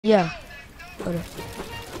Yeah.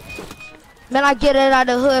 Man, I get it out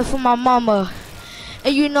the hood for my mama.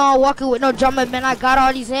 And you know I'm walking with no drama, man. I got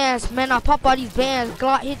all these hands, man. I pop all these bands.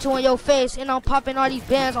 Glock hit you in your face, and I'm popping all these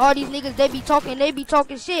bands. All these niggas, they be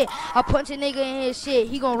talking shit. I punch a nigga in his shit,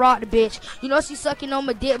 he gon' rock the bitch. You know she sucking on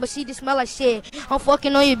my dick, but she just smell like shit. I'm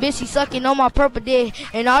fucking on your bitch, she sucking on my purple dick.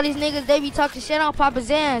 And all these niggas, they be talking shit, I'm popping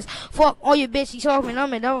Zans. Fuck on your bitch, she talking on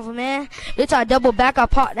me, double man. Bitch, I double back, I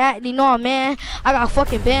pop that, you know I'm man. I got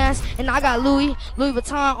fucking bands, and I got Louis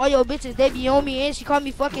Vuitton. All your bitches, they be on me, and she call me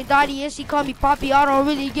fucking Dottie, and she call me Poppy. I don't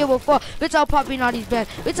really give a fuck. Bitch, I'm popping all these bands.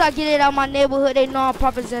 Bitch, I get it out my neighborhood. They know I'm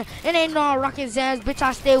popping Zans. And they know I'm rocking Zans. Bitch,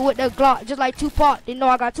 I stay with the Glock. Just like Tupac. They know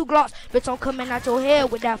I got 2 Glocks. Bitch, I'm coming out your head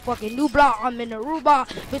with that fucking new block. I'm in the rhubarb.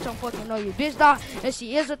 Bitch, I'm fucking on your bitch dog. And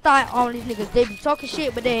she is a thought. All these niggas, they be talking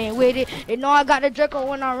shit, but they ain't with it. They know I got the Draco.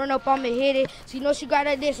 When I run up, I'ma hit it. She know she got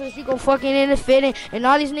that dick, so she gon' fucking in the fitting. And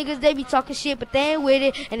all these niggas, they be talking shit, but they ain't with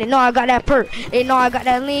it. And they know I got that perk. They know I got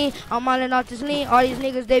that lean. I'm mauling off this lean. All these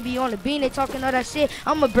niggas, they be on the bean. They talking all that shit.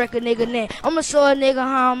 I'ma break a nigga neck. I'ma show a nigga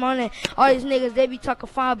how I'm on it. All these niggas, they be talking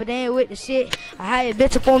fine, but they ain't with the shit. I had a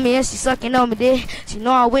bitch up on me and she sucking on me, dick. She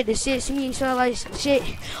know I with the shit. She me sound like shit.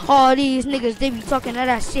 All these niggas, they be talking all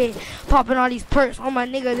that shit. Popping all these perks. All my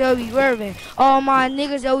niggas, they be swerving. All my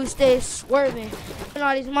niggas, they always stay swerving. And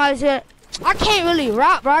all these mollies here. I can't really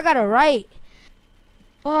rap, bro. I gotta write.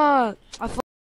 Fuck.